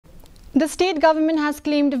The state government has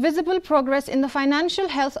claimed visible progress in the financial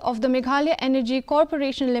health of the Meghalaya Energy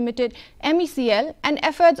Corporation Limited (MECL) and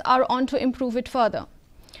efforts are on to improve it further.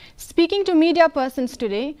 Speaking to media persons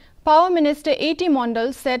today, Power Minister A.T.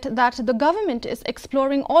 Mondal said that the government is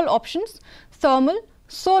exploring all options, thermal,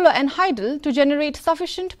 solar and hydel, to generate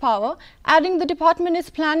sufficient power, adding the department is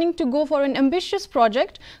planning to go for an ambitious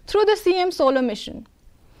project through the CM Solar Mission.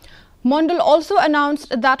 Mondal also announced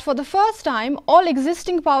that for the first time, all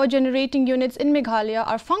existing power generating units in Meghalaya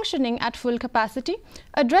are functioning at full capacity,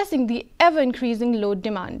 addressing the ever-increasing load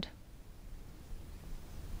demand.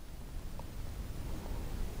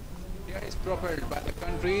 India is propelled by the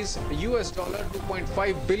country's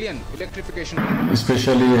 $2.5 billion electrification.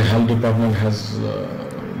 Especially health department has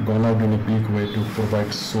gone out in a big way to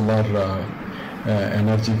provide solar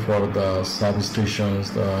energy for the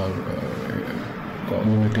substations, the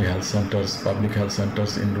community health centers, public health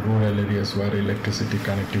centers in rural areas where electricity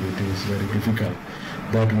connectivity is very difficult.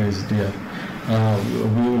 That way is there.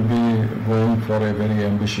 We will be going for a very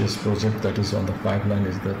ambitious project that is on the pipeline,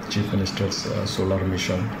 is the Chief Minister's solar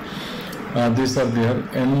mission. These are there.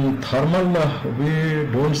 And thermal, we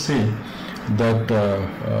don't see that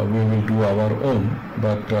we will do our own,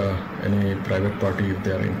 but any private party, if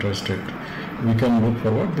they are interested, we can look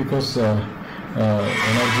forward, because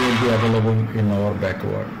energy will be available in our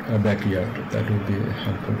backyard. That will be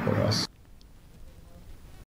helpful for us.